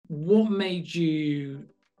what made you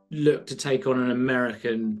look to take on an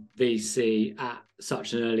American VC at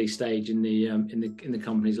such an early stage in the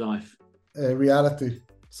company's life? Reality. Yeah.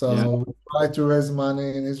 So we tried to raise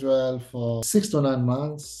money in Israel for 6 to 9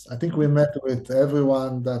 months. I think we met with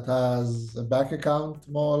everyone that has a bank account,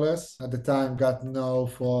 more or less. At the time, got no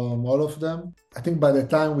from all of them. I think by the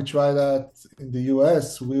time we tried that in the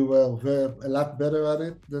US, we were a lot better at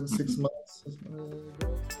it than 6 months ago.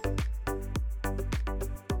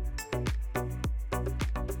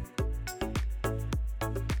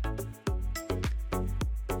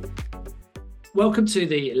 Welcome to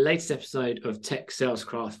the latest episode of Tech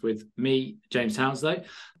Salescraft with me, James Hounslow.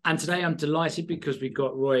 And today I'm delighted because we've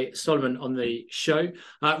got Roy Solomon on the show.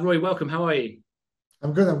 Roy, welcome. How are you?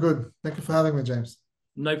 I'm good. Thank you for having me, James.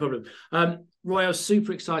 No problem. Roy, I was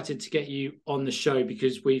super excited to get you on the show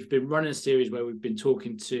because we've been running a series where we've been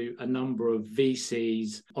talking to a number of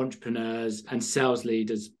VCs, entrepreneurs, and sales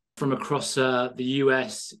leaders from across the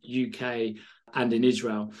US, UK, and in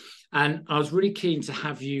Israel. And I was really keen to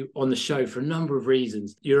have you on the show for a number of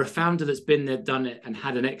reasons. You're a founder that's been there, done it, and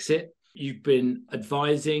had an exit. You've been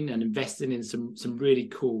advising and investing in some really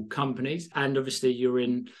cool companies. And obviously you're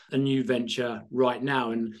in a new venture right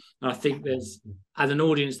now. And I think there's, as an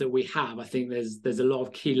audience that we have, I think there's a lot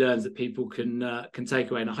of key learns that people can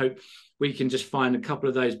take away. And I hope we can just find a couple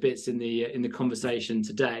of those bits in the conversation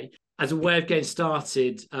today. As a way of getting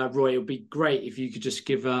started, Roy, it would be great if you could just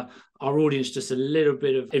give our audience just a little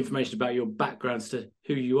bit of information about your background as to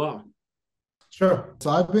who you are. Sure. So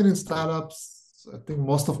I've been in startups, I think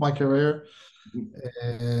most of my career.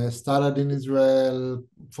 Started in Israel,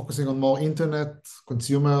 focusing on more internet,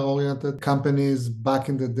 consumer-oriented companies back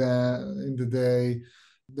in the day.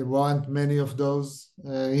 There weren't many of those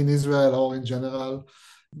in Israel or in general.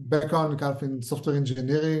 Background kind of in software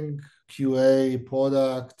engineering, QA,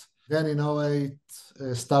 product. Then in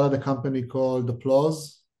 2008, started a company called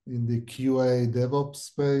Applause in the QA DevOps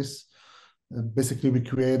space. Basically, we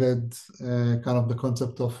created kind of the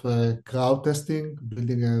concept of crowd testing,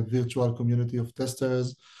 building a virtual community of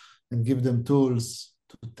testers and give them tools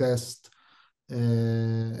to test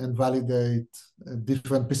and validate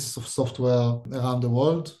different pieces of software around the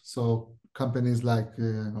world. So companies like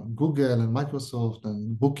Google and Microsoft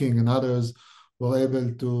and Booking and others were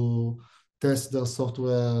able to test their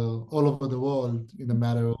software all over the world in a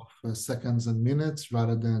matter of seconds and minutes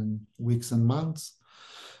rather than weeks and months.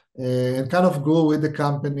 And kind of grew with the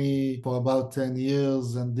company for about 10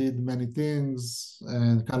 years and did many things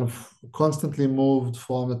and kind of constantly moved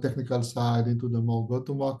from the technical side into the more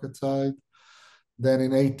go-to-market side. Then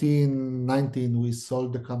in 19, we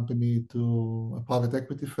sold the company to a private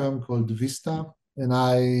equity firm called Vista. And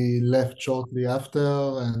I left shortly after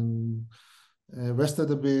and rested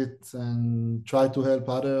a bit and tried to help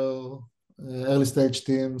other early stage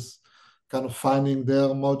teams kind of finding their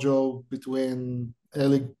mojo between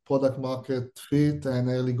early product market fit and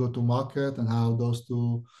early go-to-market and how those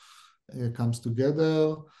two comes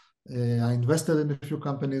together. I invested in a few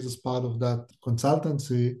companies as part of that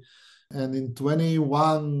consultancy. And in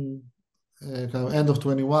 21, kind of end of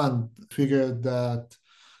 21, figured that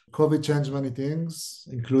COVID changed many things,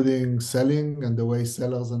 including selling and the way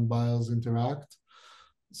sellers and buyers interact.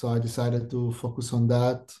 So I decided to focus on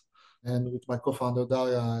that. And with my co-founder,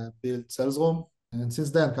 Daria, I built Salesroom. And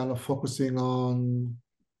since then, kind of focusing on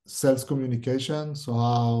sales communication. So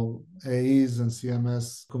how AEs and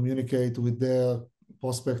CMS communicate with their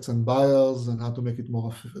prospects and buyers and how to make it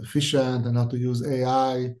more efficient and how to use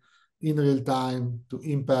AI in real time to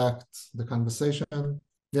impact the conversation.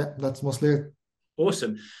 Yeah, that's mostly it.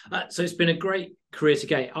 Awesome. So it's been a great career to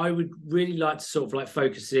date. I would really like to sort of like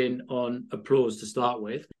focus in on Applause to start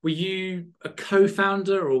with. Were you a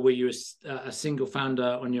co-founder or were you a single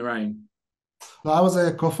founder on your own? No, I was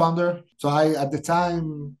a co-founder. So at the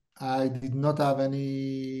time, I did not have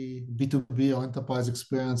any B2B or enterprise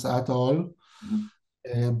experience at all.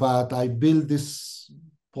 Mm-hmm. But I built this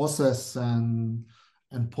process and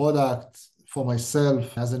product for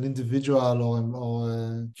myself as an individual or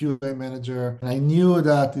a QA manager. And I knew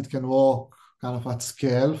that it can work kind of at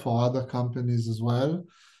scale for other companies as well.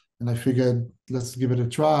 And I figured, let's give it a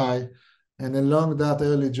try. And along that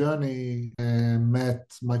early journey, met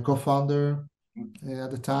my co-founder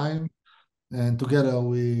at the time. And together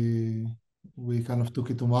we kind of took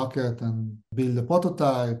it to market and build a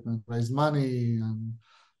prototype and raise money. And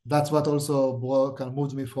that's what also kind of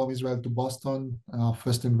moved me from Israel to Boston. Our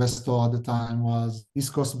first investor at the time was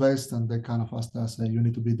East Coast based, and they kind of asked us, "You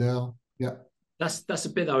need to be there." Yeah, that's a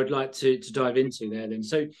bit that I would like to dive into there. Then,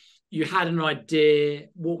 so you had an idea.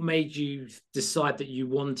 What made you decide that you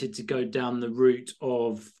wanted to go down the route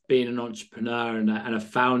of being an entrepreneur and a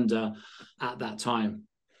founder at that time?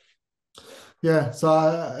 Yeah, so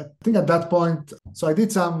I think at that point, so I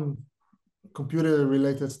did some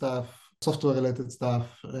computer-related stuff, software-related stuff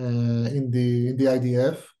in the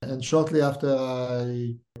IDF, and shortly after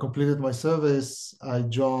I completed my service, I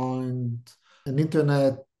joined an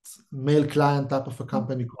internet mail client type of a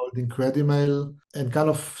company called Incredimail, and kind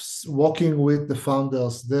of working with the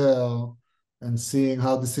founders there and seeing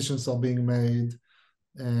how decisions are being made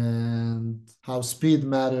and how speed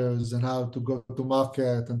matters and how to go to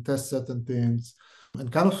market and test certain things,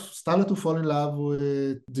 and kind of started to fall in love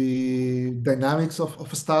with the dynamics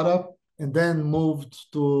of a startup, and then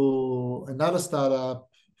moved to another startup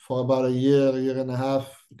for about a year and a half,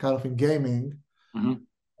 kind of in gaming,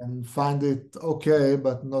 and find it okay,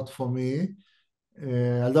 but not for me.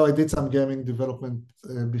 Although I did some gaming development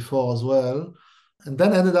before as well. And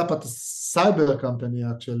then ended up at a cyber company,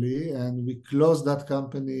 actually, and we closed that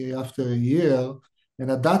company after a year.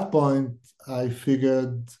 And at that point, I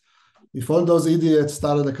figured if all those idiots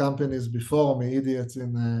started the companies before me, idiots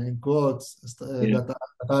in quotes, that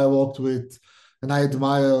I worked with and I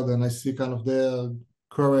admired, and I see kind of their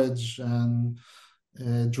courage and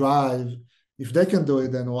drive, if they can do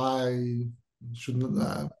it, then why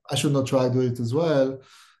I should not try to do it as well?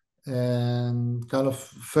 And kind of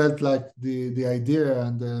felt like the idea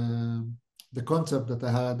and the concept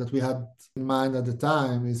that we had in mind at the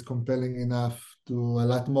time is compelling enough to a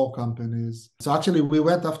lot more companies. So actually we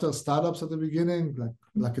went after startups at the beginning,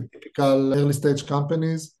 like a typical early stage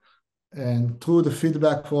companies. And through the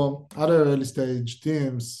feedback from other early stage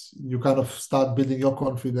teams, you kind of start building your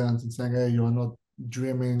confidence and saying, hey, you are not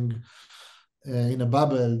dreaming in a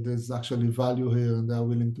bubble. There's actually value here, and they're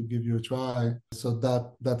willing to give you a try. So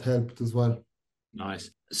that helped as well.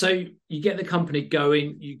 Nice. So you get the company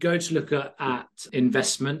going, you go to look at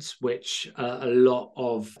investments, which a lot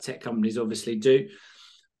of tech companies obviously do.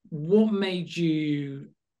 What made you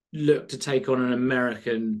look to take on an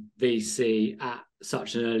American VC at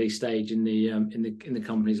such an early stage in the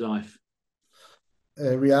company's life?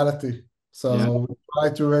 Reality. So we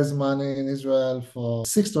tried to raise money in Israel for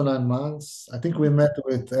 6 to 9 months. I think we met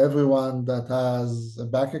with everyone that has a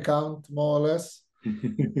bank account, more or less.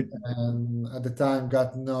 And at the time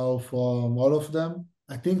got no from all of them.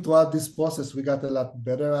 I think throughout this process, we got a lot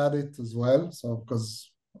better at it as well. So because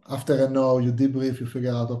after a no, you debrief, you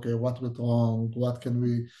figure out, okay, what went wrong? What can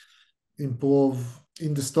we improve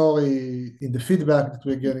in the story, in the feedback that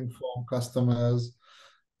we're getting from customers?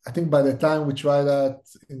 I think by the time we tried that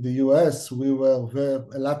in the US, we were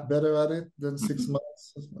a lot better at it than 6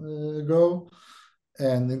 months ago.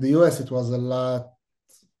 And in the US, it was a lot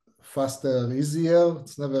faster, easier.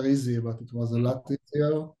 It's never easy, but it was a lot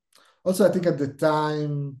easier. Also, I think at the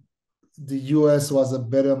time, the US was a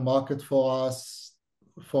better market for us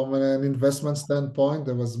from an investment standpoint.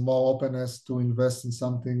 There was more openness to invest in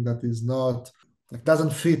something that is not, like,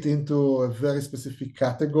 doesn't fit into a very specific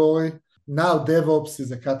category. Now DevOps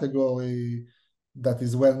is a category that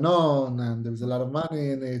is well known and there's a lot of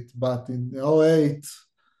money in it, but in '08,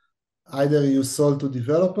 either you sold to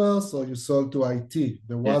developers or you sold to IT.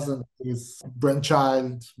 There wasn't this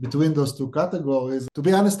brainchild between those two categories. To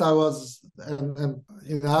be honest, I was and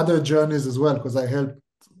in other journeys as well, because I helped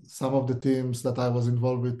some of the teams that I was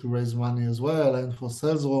involved with to raise money as well. And for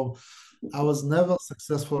Salesroom, I was never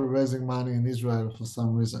successful raising money in Israel for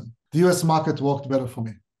some reason. The US market worked better for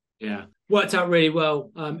me. Yeah, worked out really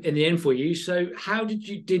well in the end for you. So how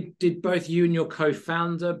did both you and your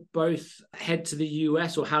co-founder both head to the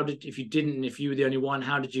US, or how did, if you were the only one,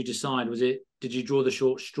 how did you decide? Did you draw the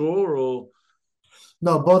short straw, or?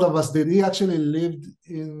 No, both of us did. He actually lived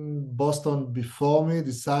in Boston before me,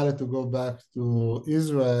 decided to go back to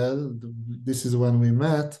Israel. This is when we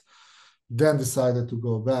met, then decided to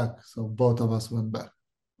go back. So both of us went back.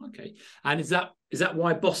 Okay. And is that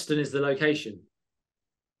why Boston is the location?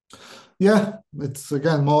 Yeah, it's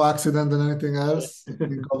again more accident than anything else. I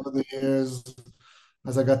think over the years,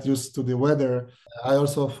 as I got used to the weather, I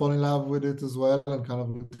also fall in love with it as well, and kind of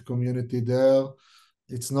with the community there.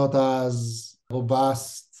 It's not as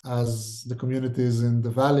robust as the communities in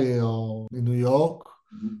the Valley or in New York,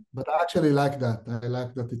 but I actually like that. I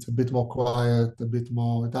like that it's a bit more quiet, a bit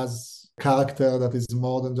more, it has character that is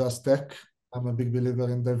more than just tech. I'm a big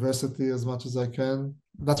believer in diversity as much as I can.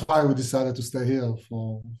 That's why we decided to stay here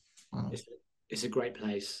for. It's a great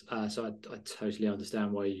place, so I totally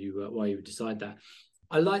understand why you would decide that.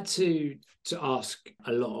 I like to ask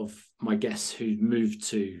a lot of my guests who moved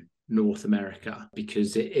to North America,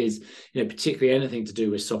 because it is, particularly anything to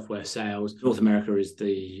do with software sales. North America is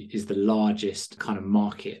the largest kind of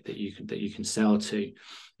market that you can sell to,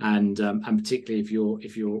 and particularly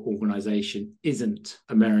if your organization isn't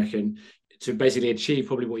American, to basically achieve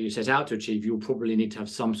probably what you set out to achieve, you'll probably need to have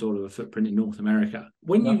some sort of a footprint in North America.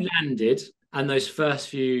 When you landed and those first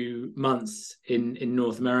few months in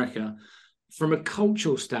North America, from a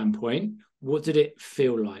cultural standpoint, what did it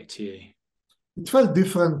feel like to you? It felt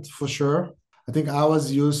different for sure. I think I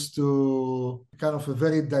was used to kind of a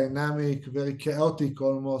very dynamic, very chaotic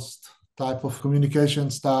almost type of communication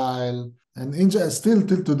style. And still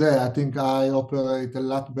till today, I think I operate a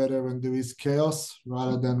lot better when there is chaos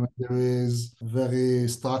rather than when there is very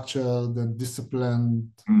structured and disciplined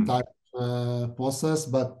type process.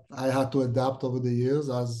 But I had to adapt over the years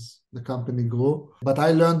as the company grew. But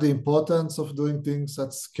I learned the importance of doing things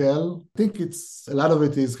at scale. I think a lot of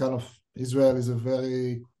it is kind of Israel is a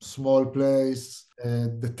very small place.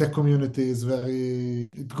 The tech community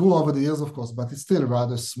it grew over the years, of course, but it's still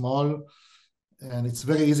rather small. And it's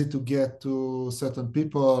very easy to get to certain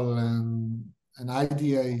people and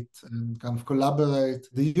ideate and kind of collaborate.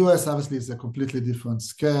 The US obviously is a completely different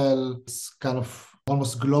scale. It's kind of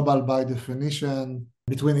almost global by definition.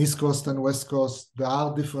 Between East Coast and West Coast, there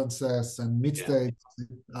are differences, and mid-states,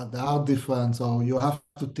 there are different. So you have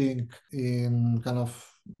to think in kind of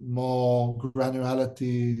more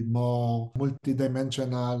granularity, more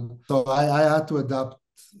multidimensional. So I had to adapt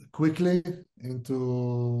quickly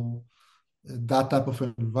into that type of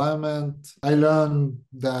environment. I learned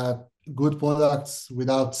that good products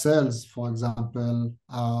without sales, for example,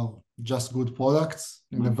 are just good products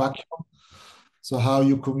in a vacuum. So how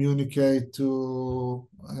you communicate to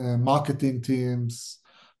marketing teams,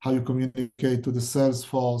 how you communicate to the sales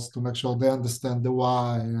force to make sure they understand the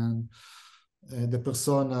why and the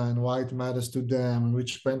persona and why it matters to them and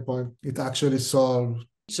which pain point it actually solves.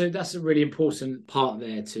 So that's a really important part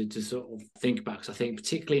there to sort of think about, because I think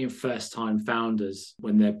particularly in first-time founders,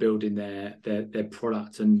 when they're building their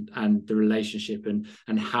product and the relationship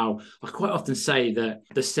and how I quite often say that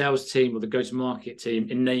the sales team or the go-to-market team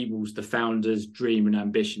enables the founder's dream and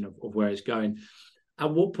ambition of where it's going.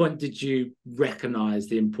 At what point did you recognize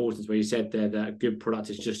the importance where you said there that a good product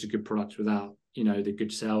is just a good product without, the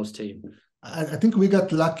good sales team? I think we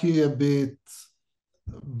got lucky a bit.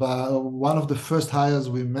 But one of the first hires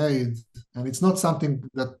we made, and it's not something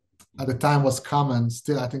that at the time was common.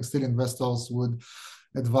 Still, I think investors would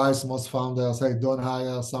advise most founders, hey, don't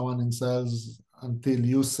hire someone in sales until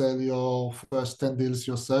you sell your first 10 deals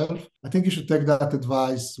yourself. I think you should take that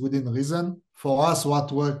advice within reason. For us,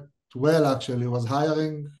 what worked well actually was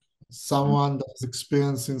hiring someone that's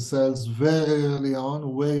experienced in sales very early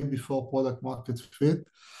on, way before product market fit,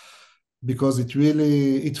 because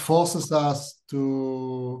it forces us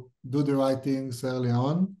to do the right things early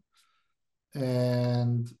on,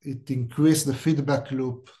 and it increased the feedback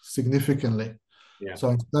loop significantly. Yeah. So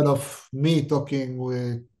instead of me talking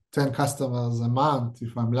with 10 customers a month,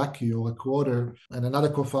 if I'm lucky, or a quarter, and another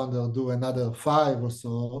co-founder do another 5 or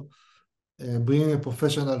so, bringing a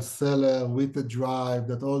professional seller with a drive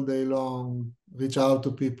that all day long reach out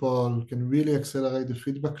to people can really accelerate the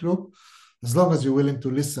feedback loop, as long as you're willing to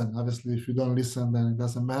listen. Obviously, if you don't listen, then it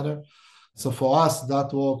doesn't matter. So for us,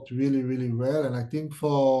 that worked really, really well. And I think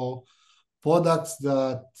for products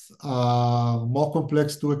that are more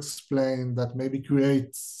complex to explain, that maybe create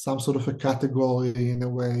some sort of a category in a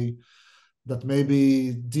way that may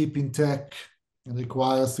be deep in tech and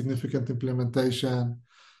requires significant implementation,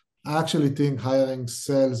 I actually think hiring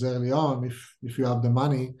sales early on, if you have the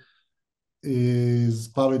money, is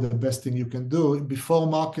probably the best thing you can do before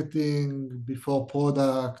marketing, before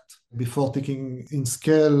product, before taking in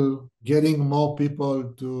scale, getting more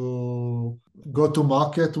people to go to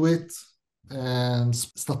market with and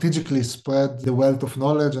strategically spread the wealth of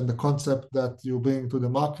knowledge and the concept that you bring to the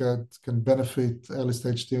market can benefit early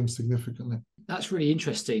stage teams significantly. That's really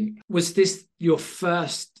interesting. Was this your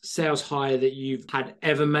first sales hire that you've had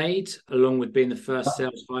ever made, along with being the first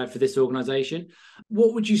sales hire for this organization?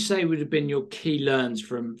 What would you say would have been your key learns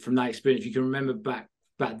from that experience? If you can remember back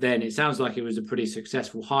then, it sounds like it was a pretty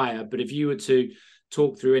successful hire, but if you were to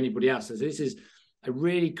talk through anybody else, this is a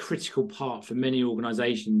really critical part for many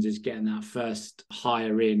organizations, is getting that first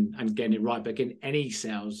hire in and getting it right. But getting any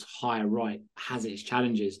sales hire right has its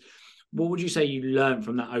challenges. What would you say you learned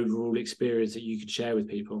from that overall experience that you could share with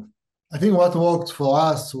people? I think what worked for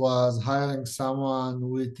us was hiring someone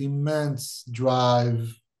with immense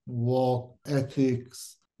drive, work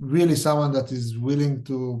ethics, really someone that is willing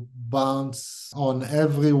to bounce on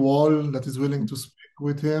every wall, that is willing to speak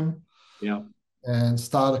with him. Yeah. and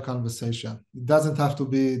start a conversation. It doesn't have to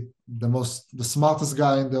be the smartest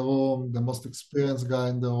guy in the room, the most experienced guy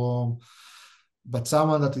in the room, but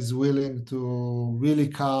someone that is willing to really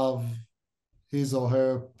carve his or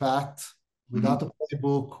her path without a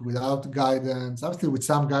playbook, without guidance, obviously with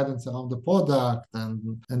some guidance around the product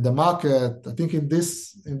and the market. I think in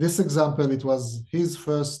this example, it was his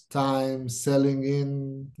first time selling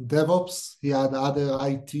in DevOps. He had other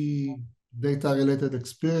IT data-related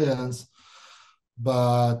experience,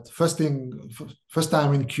 but first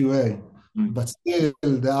time in QA. But still,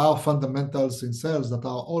 there are fundamentals in sales that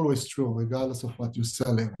are always true, regardless of what you're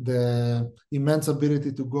selling. The immense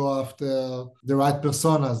ability to go after the right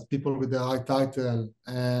personas, people with the right title,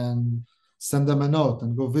 and send them a note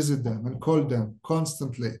and go visit them and call them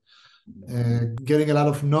constantly. Getting a lot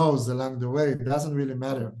of no's along the way, it doesn't really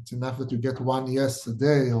matter. It's enough that you get one yes a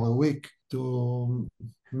day or a week to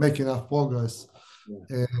make enough progress.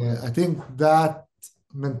 I think that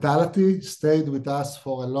mentality stayed with us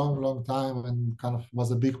for a long time and kind of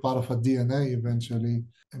was a big part of our DNA eventually.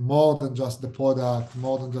 And more than just the product,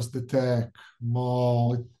 more than just the tech,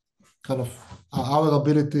 more kind of our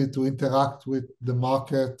ability to interact with the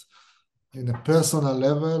market in a personal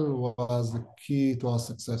level was the key to our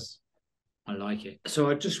success. I like it. So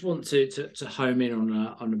I just want to home in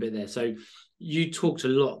on a bit there. So you talked a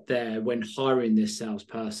lot there when hiring this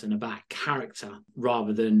salesperson about character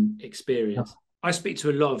rather than experience. Yeah. I speak to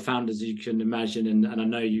a lot of founders, as you can imagine, and I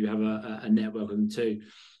know you have a network of them too.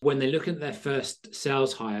 When they look at their first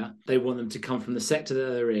sales hire, they want them to come from the sector that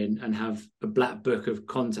they're in and have a black book of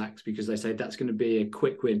contacts because they say that's going to be a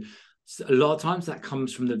quick win. So a lot of times that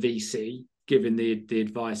comes from the VC, giving the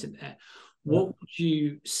advice in there. What would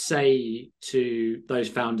you say to those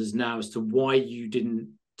founders now as to why you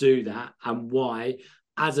didn't do that and why,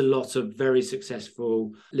 as a lot of very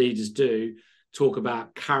successful leaders do, talk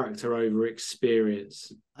about character over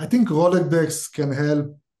experience? I think Rolodex can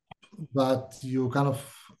help, but you kind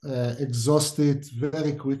of exhaust it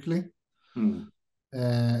very quickly.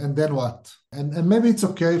 And then what? And maybe it's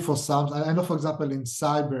okay for some. I know, for example, in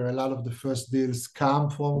cyber, a lot of the first deals come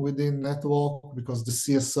from within network because the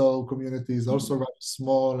CSO community is also rather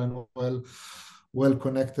small and well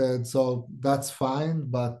connected. So that's fine.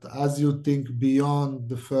 But as you think beyond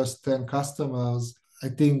the first 10 customers, I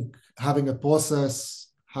think having a process,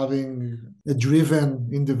 having a driven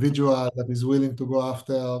individual that is willing to go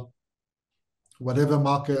after whatever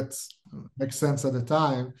markets make sense at the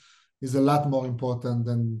time is a lot more important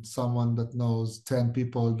than someone that knows 10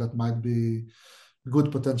 people that might be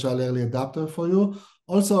good potential early adapter for you.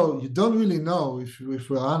 Also, you don't really know, if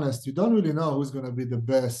we're honest, you don't really know who's going to be the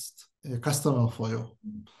best customer for you.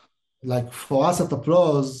 Like for us at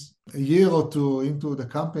Applause, a year or two into the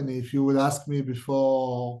company, if you would ask me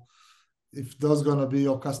before if those going to be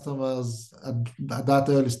your customers at that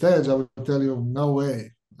early stage, I would tell you, no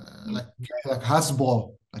way. Like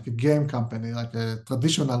Hasbro, like a game company, like a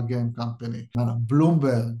traditional game company,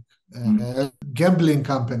 Bloomberg, gambling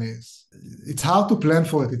companies. It's hard to plan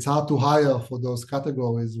for it. It's hard to hire for those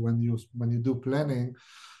categories when you do planning.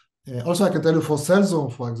 Also, I can tell you for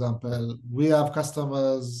Salesroom, for example, we have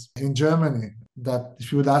customers in Germany that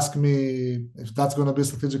if you would ask me if that's going to be a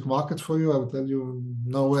strategic market for you, I would tell you,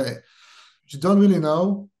 no way. You don't really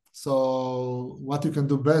know. So what you can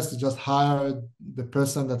do best is just hire the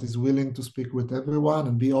person that is willing to speak with everyone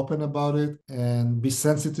and be open about it and be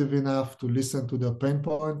sensitive enough to listen to their pain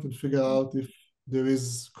point and figure out if there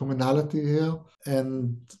is commonality here.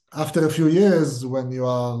 And after a few years, when you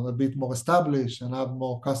are a bit more established and have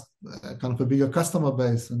more kind of a bigger customer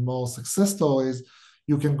base and more success stories,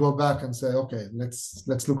 you can go back and say, okay,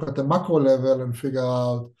 let's look at the macro level and figure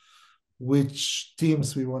out which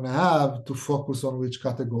teams we want to have to focus on which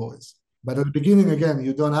categories. But at the beginning, again,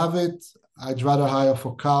 you don't have it. I'd rather hire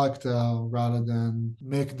for character rather than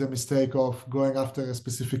make the mistake of going after a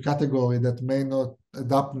specific category that may not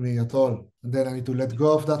adapt me at all. And then I need to let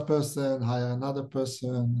go of that person, hire another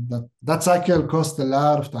person. That cycle costs a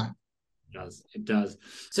lot of time. It does.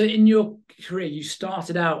 So in your career, you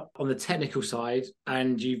started out on the technical side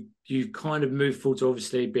and you've kind of moved forward to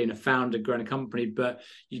obviously being a founder, growing a company, but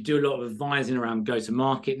you do a lot of advising around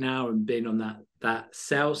go-to-market now and being on that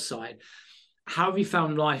sales side. How have you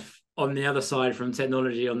found life on the other side from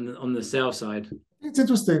technology on the sales side? It's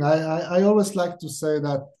interesting. I always like to say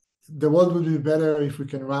that the world would be better if we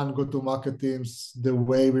can run go-to-market teams the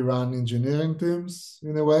way we run engineering teams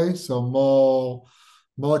in a way. So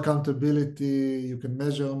more accountability, you can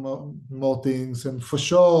measure more things, and for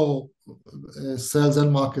sure, sales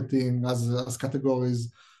and marketing as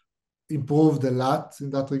categories improved a lot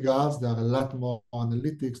in that regards. There are a lot more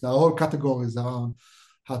analytics. There are whole categories around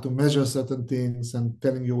how to measure certain things and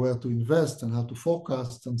telling you where to invest and how to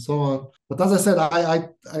forecast and so on. But as I said,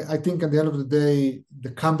 I think at the end of the day,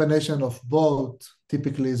 the combination of both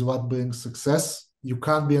typically is what brings success. You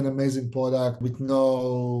can't be an amazing product with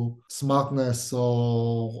no smartness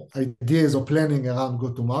or ideas or planning around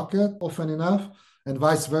go-to-market often enough, and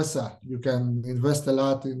vice versa. You can invest a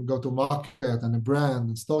lot in go-to-market and a brand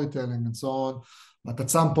and storytelling and so on. But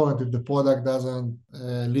at some point, if the product doesn't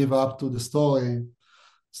live up to the story,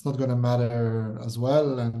 it's not going to matter as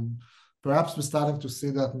well. And perhaps we're starting to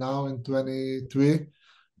see that now in 23,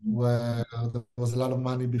 where there was a lot of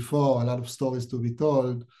money before, a lot of stories to be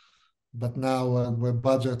told. But now where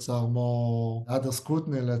budgets are more under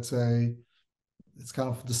scrutiny, let's say, it's kind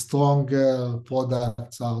of the stronger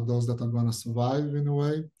products are those that are going to survive in a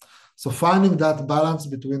way. So finding that balance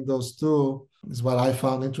between those two is what I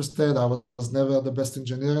found interesting. I was never the best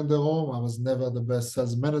engineer in the room. I was never the best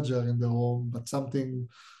sales manager in the room, but something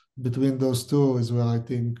between those two is where I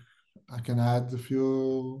think I can add a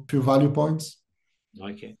few value points.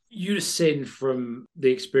 Like it. You'd have seen from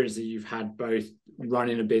the experience that you've had both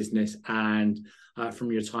running a business and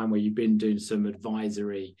from your time where you've been doing some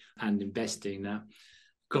advisory and investing that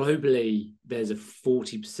globally there's a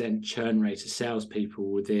 40% churn rate of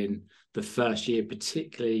salespeople within the first year,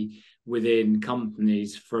 particularly within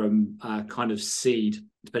companies from kind of seed,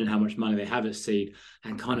 depending on how much money they have at seed,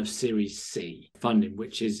 and kind of Series C funding,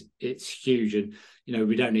 it's huge. And,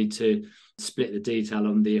 we don't need to split the detail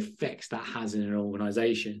on the effects that has in an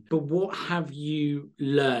organization. But what have you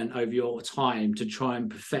learned over your time to try and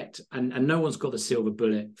perfect, and no one's got the silver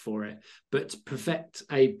bullet for it, but to perfect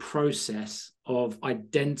a process of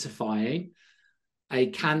identifying a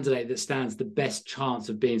candidate that stands the best chance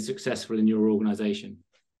of being successful in your organization?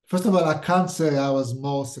 First of all, I can't say I was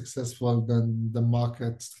more successful than the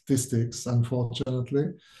market statistics,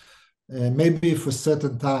 unfortunately. Maybe for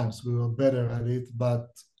certain times we were better at it, but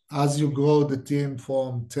as you grow the team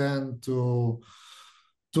from 10 to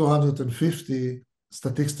 250,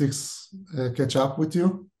 statistics catch up with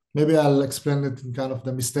you. Maybe I'll explain it in kind of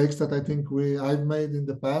the mistakes that I think I've made in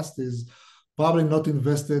the past is probably not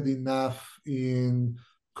invested enough in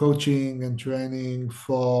coaching and training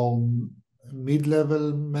for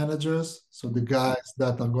mid-level managers. So the guys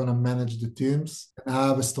that are going to manage the teams and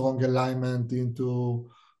have a strong alignment into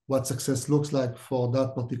what success looks like for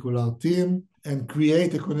that particular team and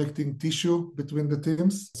create a connecting tissue between the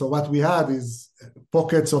teams. So what we had is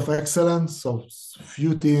pockets of excellence, so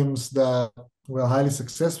few teams that were highly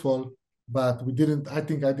successful, but I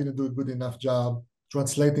think I didn't do a good enough job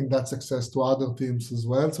translating that success to other teams as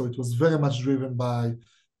well. So it was very much driven by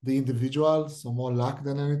the individual, so more luck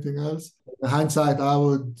than anything else. In hindsight, I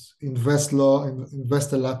would invest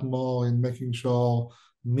a lot more in making sure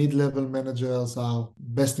mid-level managers are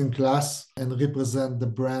best in class and represent the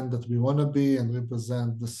brand that we want to be and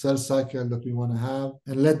represent the sales cycle that we want to have,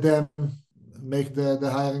 and let them make the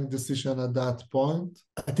hiring decision at that point.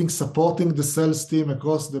 I think supporting the sales team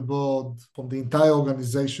across the board from the entire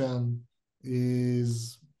organization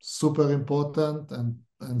is super important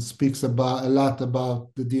and speaks a lot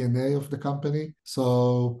about the DNA of the company.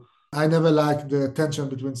 So I never liked the tension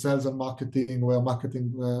between sales and marketing, where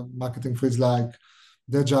marketing feels like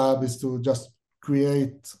their job is to just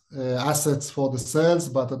create assets for the sales,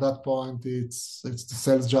 but at that point, it's the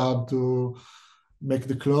sales job to make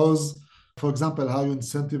the close. For example, how you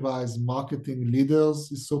incentivize marketing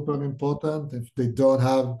leaders is super important. If they don't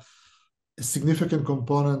have a significant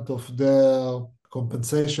component of their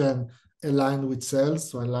compensation aligned with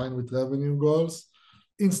sales, so aligned with revenue goals,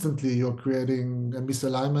 instantly you're creating a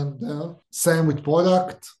misalignment there. Same with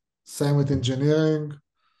product, same with engineering.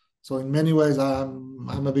 So in many ways,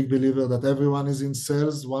 I'm a big believer that everyone is in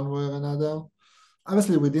sales one way or another.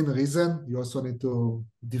 Obviously, within reason, you also need to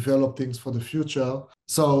develop things for the future.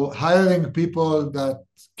 So hiring people that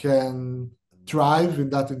can thrive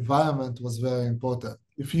in that environment was very important.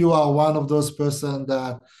 If you are one of those person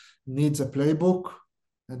that needs a playbook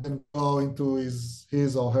and then go into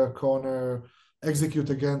his or her corner,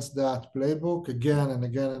 execute against that playbook again and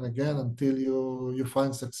again and again until you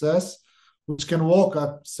find success, which can work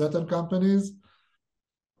at certain companies,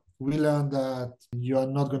 we learned that you are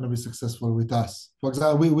not going to be successful with us. For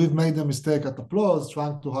example, we've made the mistake at Applause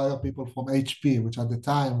trying to hire people from HP, which at the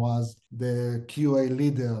time was the QA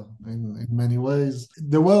leader in many ways.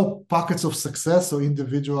 There were pockets of success, so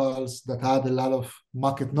individuals that had a lot of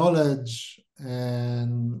market knowledge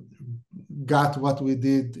and got what we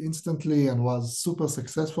did instantly and was super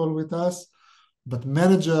successful with us. But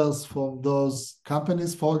managers from those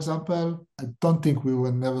companies, for example, I don't think we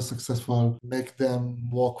were never successful, make them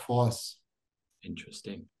work for us.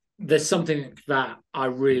 Interesting. There's something that I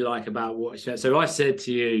really like about what so I said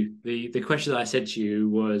to you, the question that I said to you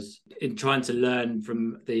was in trying to learn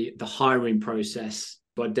from the hiring process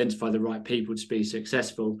to identify the right people to be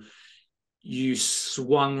successful, you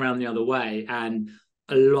swung around the other way, and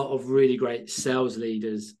a lot of really great sales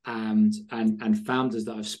leaders and founders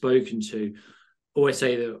that I've spoken to always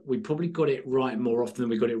say that we probably got it right more often than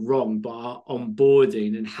we got it wrong, but our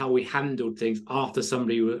onboarding and how we handled things after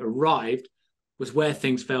somebody arrived was where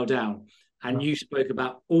things fell down. And you spoke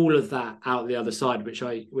about all of that out the other side, which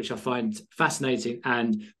I find fascinating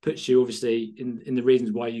and puts you obviously in the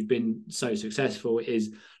reasons why you've been so successful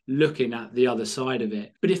is looking at the other side of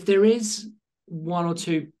it. But if there is one or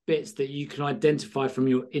two bits that you can identify from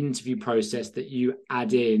your interview process that you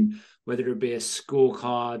add in, whether it be a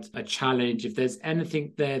scorecard, a challenge, if there's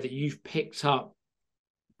anything there that you've picked up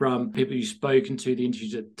from people you've spoken to, the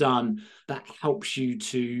interviews that done, that helps you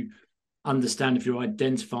to understand if you're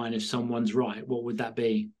identifying if someone's right, what would that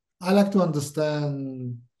be? I like to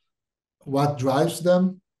understand what drives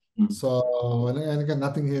them. Mm. So, and again,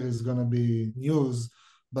 nothing here is going to be news,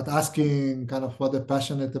 but asking kind of what they're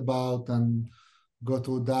passionate about and go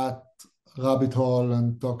through that rabbit hole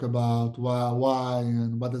and talk about why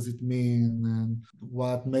and what does it mean and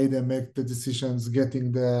what made them make the decisions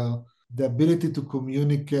getting there. The ability to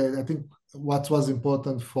communicate. I think what was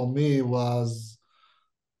important for me was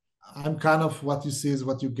I'm kind of what you see is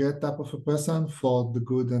what you get type of a person for the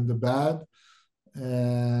good and the bad.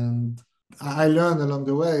 And I learned along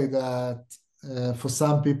the way that for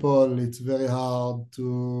some people, it's very hard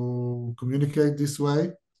to communicate this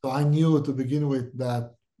way. So I knew to begin with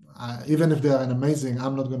that even if they are amazing,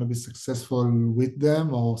 I'm not going to be successful with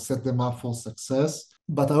them or set them up for success.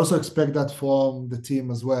 But I also expect that from the team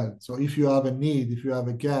as well. So if you have a need, if you have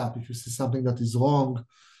a gap, if you see something that is wrong,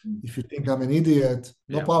 if you think I'm an idiot,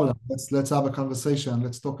 no problem. Let's have a conversation.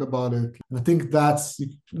 Let's talk about it. And I think that's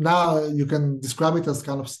now you can describe it as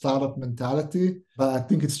kind of startup mentality, but I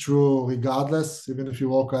think it's true regardless. Even if you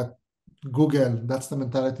work at Google, that's the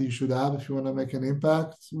mentality you should have if you want to make an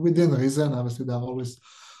impact within reason. Obviously, there are always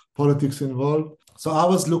politics involved. So I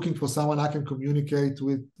was looking for someone I can communicate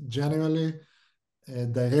with genuinely,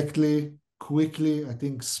 directly, quickly. I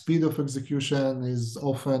think speed of execution is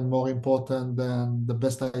often more important than the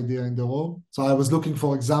best idea in the room. So I was looking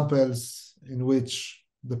for examples in which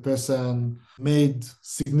the person made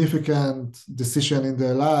significant decision in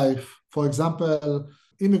their life. For example,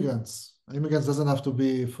 immigrants. Immigrants doesn't have to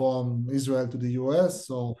be from Israel to the US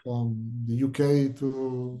or from the UK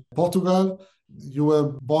to Portugal. You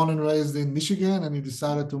were born and raised in Michigan and you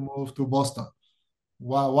decided to move to Boston.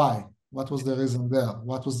 Why? What was the reason there?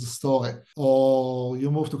 What was the story? Or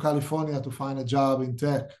you moved to California to find a job in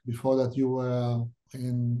tech. Before that, you were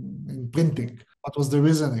in printing. What was the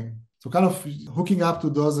reasoning? So kind of hooking up to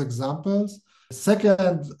those examples.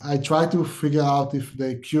 Second, I try to figure out if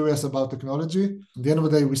they're curious about technology. At the end of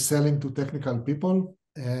the day, we're selling to technical people,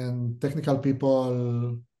 and technical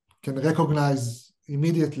people can recognize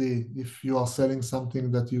immediately if you are selling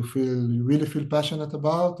something that you really feel passionate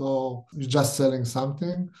about, or you're just selling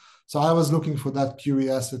something. So I was looking for that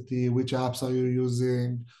curiosity. Which apps are you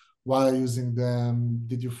using? Why are you using them?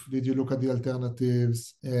 Did you look at the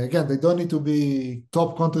alternatives? Again, they don't need to be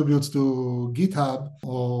top contributes to GitHub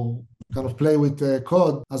or kind of play with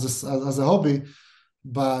code as a hobby,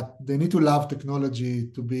 but they need to love technology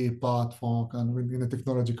to be part for kind of in a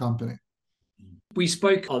technology company. We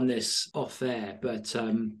spoke on this off air, but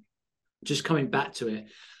just coming back to it,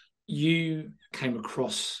 you came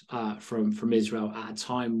across from Israel at a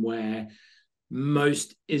time where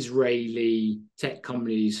most Israeli tech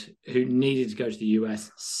companies who needed to go to the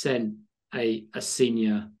US sent a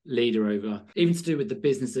senior leader over. Even to do with the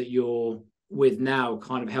business that you're with now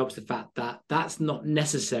kind of helps the fact that that's not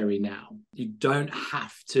necessary now. You don't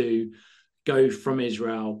have to go from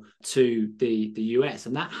Israel to the US,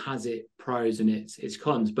 and that has its pros and its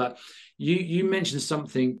cons. But you mentioned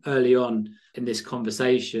something early on in this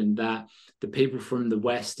conversation that the people from the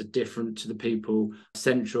West are different to the people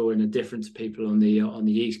central and are different to people on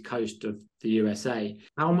the East Coast of the USA.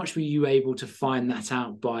 How much were you able to find that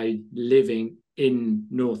out by living in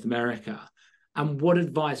North America? And what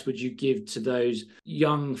advice would you give to those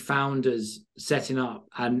young founders setting up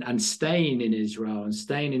and staying in Israel and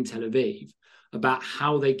staying in Tel Aviv about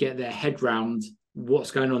how they get their head round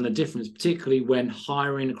what's going on, the difference, particularly when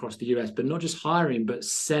hiring across the US, but not just hiring, but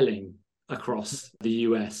selling across the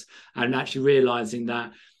US, and actually realizing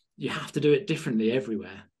that you have to do it differently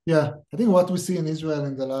everywhere? Yeah, I think what we see in Israel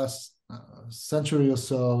in the last century or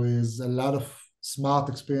so is a lot of smart,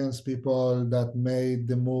 experienced people that made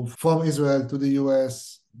the move from Israel to the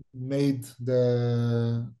US made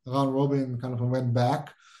the round robin kind of went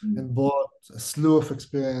back and brought a slew of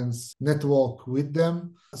experience network with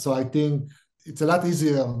them. So I think it's a lot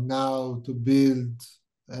easier now to build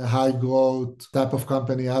a high growth type of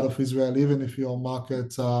company out of Israel, even if your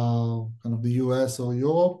markets are kind of the US or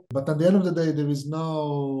Europe. But at the end of the day,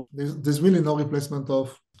 there's really no replacement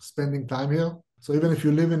of spending time here. So even if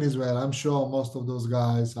you live in Israel, I'm sure most of those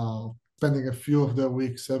guys are spending a few of their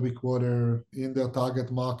weeks every quarter in their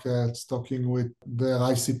target markets, talking with their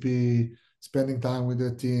ICP, spending time with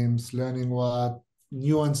their teams, learning what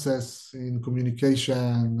nuances in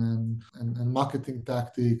communication and marketing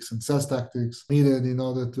tactics and sales tactics needed in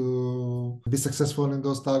order to be successful in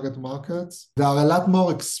those target markets. There are a lot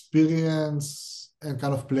more experience and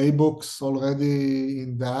kind of playbooks already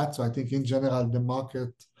in that. So I think in general, the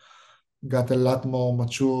market got a lot more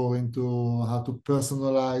mature into how to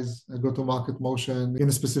personalize a go-to-market motion in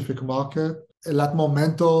a specific market. A lot more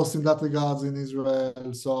mentors in that regards in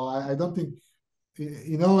Israel. So I don't think,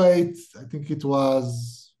 in 08, I think it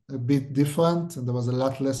was a bit different and there was a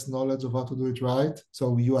lot less knowledge of how to do it right.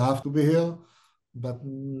 So you have to be here. But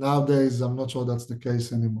nowadays, I'm not sure that's the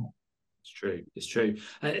case anymore. It's true. It's true.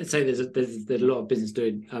 I'd say there's a lot of business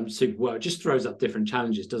doing super well. It just throws up different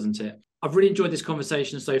challenges, doesn't it? I've really enjoyed this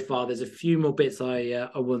conversation so far. There's a few more bits I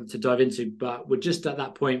want to dive into, but we're just at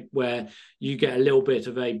that point where you get a little bit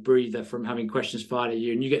of a breather from having questions fired at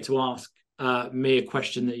you, and you get to ask me a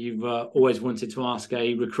question that you've always wanted to ask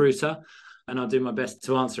a recruiter, and I'll do my best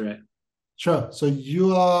to answer it. Sure. So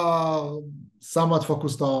you are somewhat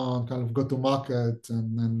focused on kind of go-to-market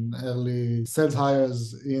and early sales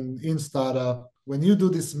hires in startup. When you do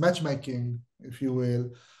this matchmaking, if you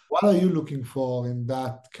will, what are you looking for in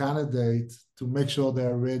that candidate to make sure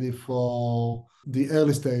they're ready for the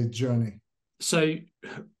early stage journey? So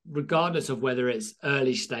regardless of whether it's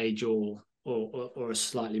early stage or a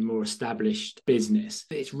slightly more established business,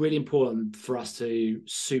 it's really important for us to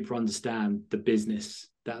super understand the business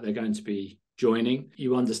that they're going to be joining.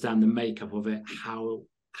 You understand the makeup of it, how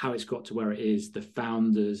it's got to where it is, the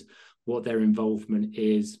founders, what their involvement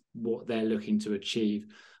is, what they're looking to achieve.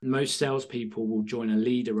 Most salespeople will join a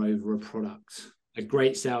leader over a product. A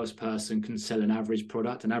great salesperson can sell an average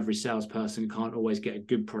product. An average salesperson can't always get a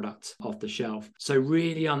good product off the shelf. So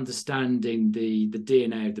really understanding the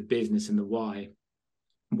DNA of the business and the why.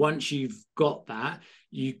 Once you've got that,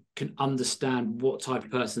 you can understand what type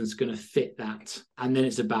of person is going to fit that. And then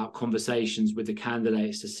it's about conversations with the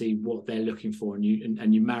candidates to see what they're looking for, and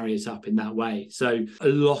you marry it up in that way. So a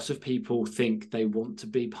lot of people think they want to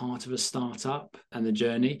be part of a startup and the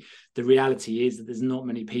journey. The reality is that there's not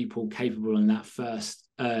many people capable in that first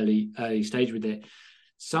early stage with it.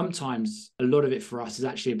 Sometimes a lot of it for us is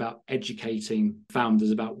actually about educating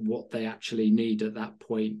founders about what they actually need at that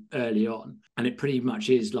point early on. And it pretty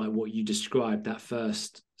much is like what you described, that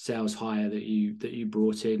first sales hire that you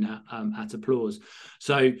brought in at Applause.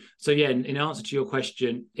 So yeah, in answer to your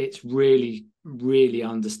question, it's really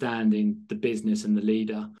understanding the business and the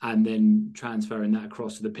leader, and then transferring that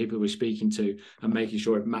across to the people we're speaking to and making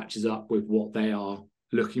sure it matches up with what they are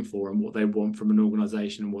looking for and what they want from an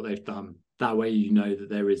organization and what they've done. That way, you know that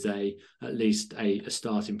there is at least a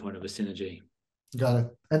starting point of a synergy. Got it.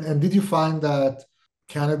 And did you find that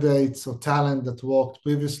candidates or talent that worked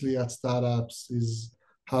previously at startups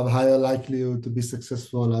have higher likelihood to be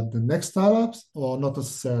successful at the next startups, or not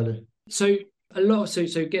necessarily? So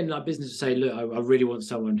again, like businesses say, look, I really want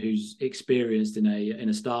someone who's experienced in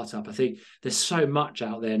a startup. I think there's so much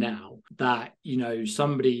out there now that,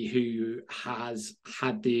 somebody who has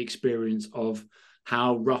had the experience of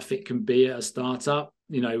how rough it can be at a startup.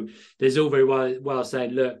 There's all very well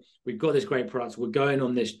saying, look, we've got this great product, we're going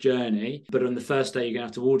on this journey, but on the first day, you're going to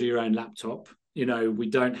have to order your own laptop. We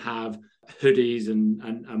don't have hoodies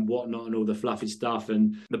and whatnot and all the fluffy stuff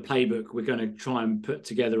and the playbook we're going to try and put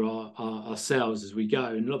together ourselves as we go.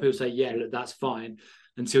 And a lot of people say, yeah, look, that's fine,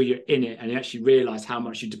 until you're in it and you actually realize how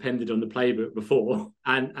much you depended on the playbook before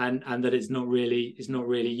and that it's not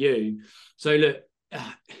really you. So look,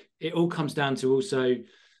 it all comes down to also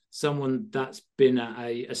someone that's been at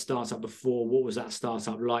a startup before. What was that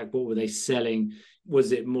startup like? What were they selling?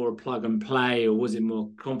 Was it more a plug and play, or was it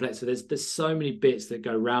more complex? So there's so many bits that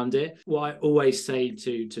go around it. What I always say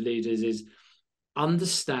to leaders is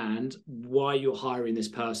understand why you're hiring this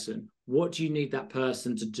person. What do you need that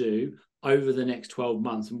person to do over the next 12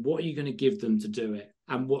 months? And what are you going to give them to do it?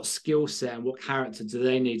 And what skill set and what character do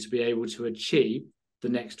they need to be able to achieve the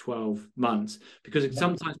next 12 months? Because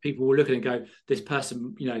sometimes people will look at it and go, this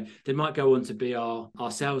person, they might go on to be our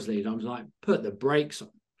sales lead. I'm like, put the brakes on.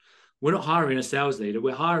 we're not hiring a sales leader,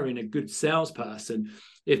 we're hiring a good salesperson.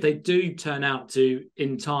 If they do turn out to,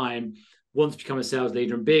 in time, want to become a sales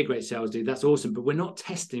leader and be a great sales leader, that's awesome. But we're not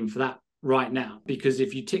testing for that right now, because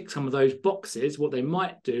if you tick some of those boxes, what they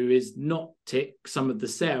might do is not tick some of the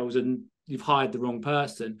sales, and you've hired the wrong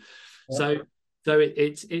person. Yeah. So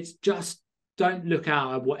it's just, don't look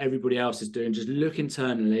out at what everybody else is doing. Just look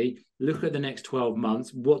internally, look at the next 12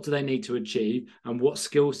 months. What do they need to achieve, and what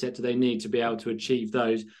skill set do they need to be able to achieve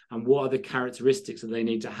those, and what are the characteristics that they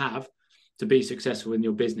need to have to be successful in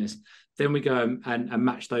your business? Then we go and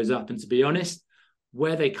match those up. And to be honest,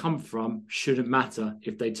 where they come from shouldn't matter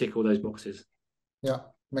if they tick all those boxes. Yeah,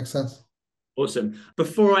 makes sense. Awesome.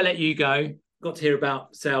 Before I let you go, got to hear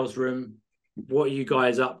about Salesroom. What are you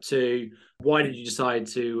guys up to? Why did you decide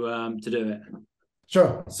to do it?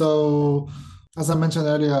 Sure. So, as I mentioned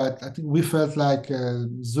earlier, I think we felt like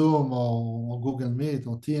Zoom or Google Meet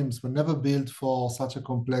or Teams were never built for such a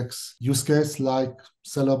complex use case like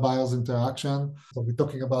seller-buyers interaction. So we're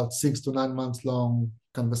talking about 6 to 9 months long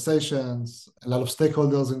conversations, a lot of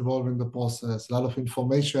stakeholders involved in the process, a lot of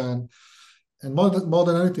information, and more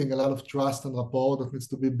than anything, a lot of trust and rapport that needs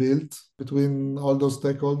to be built between all those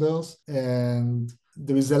stakeholders. And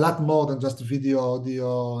there is a lot more than just video,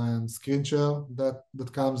 audio, and screen share that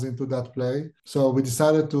comes into that play. So we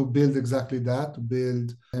decided to build exactly that, to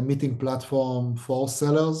build a meeting platform for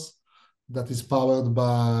sellers that is powered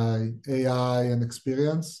by AI and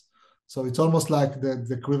experience. So it's almost like the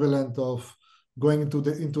equivalent of going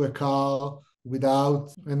into a car without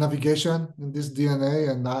a navigation in this DNA.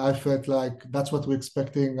 And I felt like that's what we're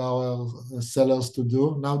expecting our sellers to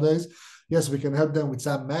do nowadays. Yes, we can help them with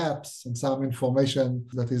some maps and some information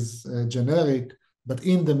that is generic, but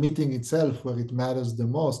in the meeting itself, where it matters the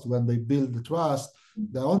most, when they build the trust,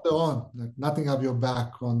 they're on their own. Like, nothing have your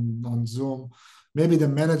back on Zoom. Maybe the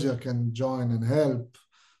manager can join and help,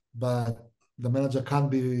 but the manager can't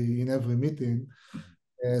be in every meeting.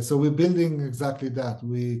 So we're building exactly that.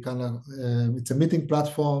 We kind of, it's a meeting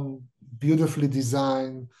platform, beautifully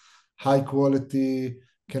designed, high quality,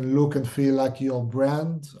 can look and feel like your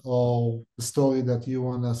brand or the story that you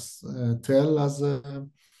want to tell as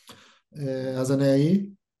an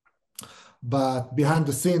AE. But behind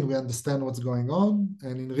the scene, we understand what's going on,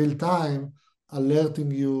 and in real time,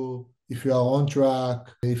 alerting you if you are on track,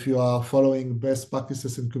 if you are following best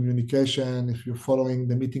practices in communication, if you're following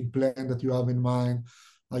the meeting plan that you have in mind.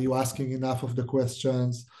 Are you asking enough of the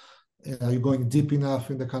questions? Are you going deep enough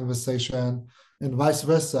in the conversation? And vice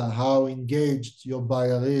versa, how engaged your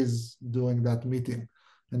buyer is during that meeting.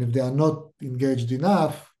 And if they are not engaged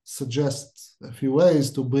enough, suggest a few ways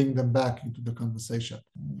to bring them back into the conversation.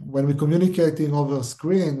 When we're communicating over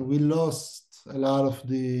screen, we lost a lot of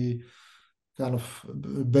the kind of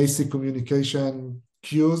basic communication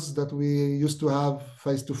cues that we used to have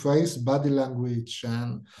face-to-face, body language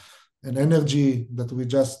and energy that we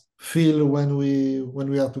just feel when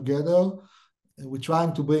we are together. And we're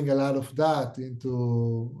trying to bring a lot of that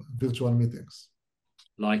into virtual meetings.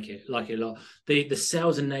 Like it a lot. The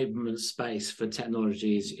sales enablement space for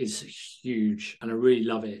technology is huge, and I really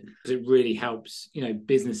love it because it really helps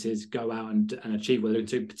businesses go out and achieve what they're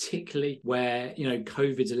looking to, particularly where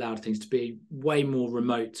COVID's allowed things to be way more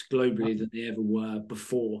remote globally than they ever were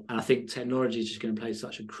before. And I think technology is just going to play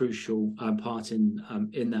such a crucial part in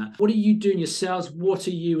that. What are you doing yourselves? What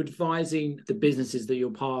are you advising the businesses that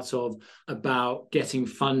you're part of about getting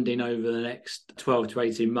funding over the next 12 to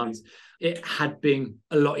 18 months? It had been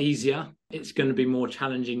a lot easier. It's going to be more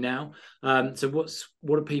challenging now. So what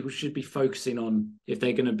do people should be focusing on if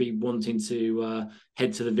they're going to be wanting to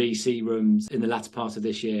head to the VC rooms in the latter part of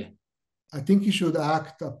this year? I think you should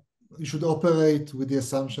operate with the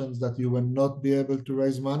assumptions that you will not be able to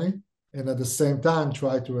raise money, and at the same time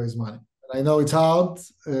try to raise money. I know it's hard,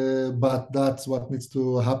 but that's what needs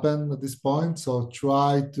to happen at this point. So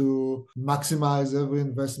try to maximize every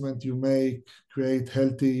investment you make, create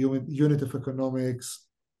healthy unit of economics,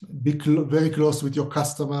 be very close with your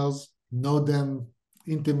customers, know them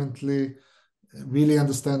intimately, really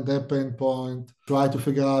understand their pain point, try to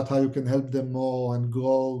figure out how you can help them more and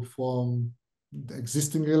grow from the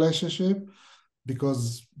existing relationship,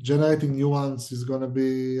 because generating new ones is going to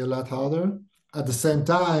be a lot harder. At the same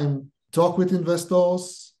time, talk with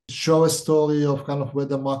investors, show a story of kind of where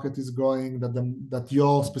the market is going, that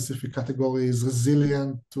your specific category is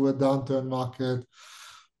resilient to a downturn market,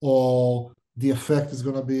 or the effect is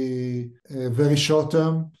going to be very short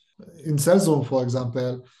term. In Salesroom, for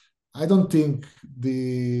example, I don't think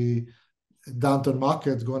the downturn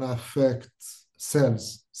market is going to affect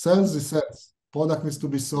sales. Sales is sales. Product needs to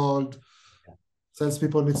be sold.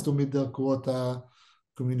 Salespeople needs to meet their quota.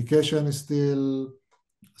 Communication is still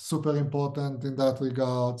super important in that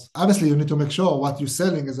regard. Obviously, you need to make sure what you're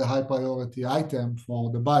selling is a high priority item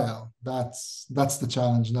for the buyer. That's the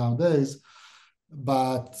challenge nowadays.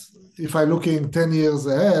 But if I'm looking 10 years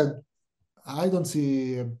ahead, I don't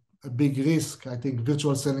see a big risk. I think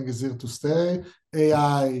virtual selling is here to stay.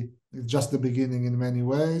 AI is just the beginning in many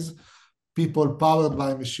ways. People powered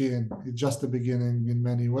by machine, it's just the beginning in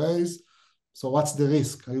many ways. So what's the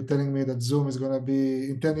risk? Are you telling me that Zoom is going to be,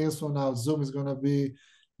 in 10 years from now, Zoom is going to be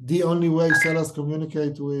the only way sellers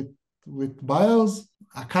communicate with buyers?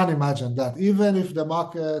 I can't imagine that. Even if the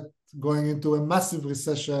market going into a massive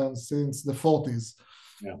recession since the 40s.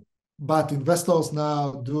 Yeah. But investors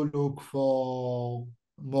now do look for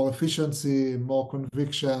more efficiency, more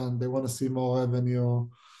conviction. They want to see more revenue.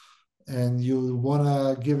 And you want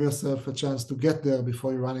to give yourself a chance to get there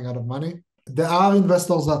before you're running out of money. There are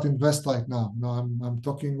investors that invest right now. No, I'm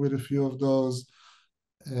talking with a few of those.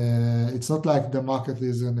 It's not like the market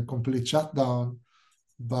is in a complete shutdown,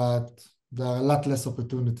 but there are a lot less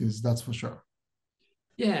opportunities, that's for sure.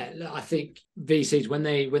 Yeah, I think VCs when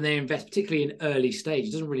they invest, particularly in early stage,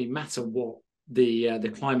 it doesn't really matter what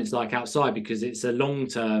the climate's like outside because it's a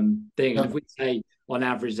long-term thing. Yeah. And if we say on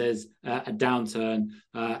average there's a downturn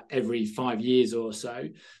every 5 years or so,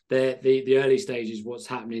 the early stage is what's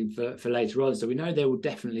happening for later on. So we know there will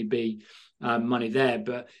definitely be money there,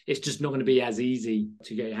 but it's just not going to be as easy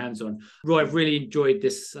to get your hands on. Roy, I've really enjoyed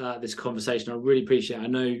this conversation. I really appreciate it. I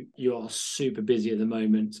know you are super busy at the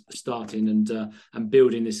moment, starting and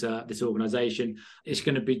building this organization. It's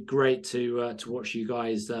going to be great to watch you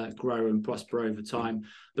guys grow and prosper over time.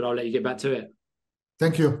 But I'll let you get back to it.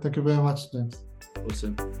 Thank you very much, James.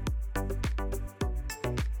 Awesome.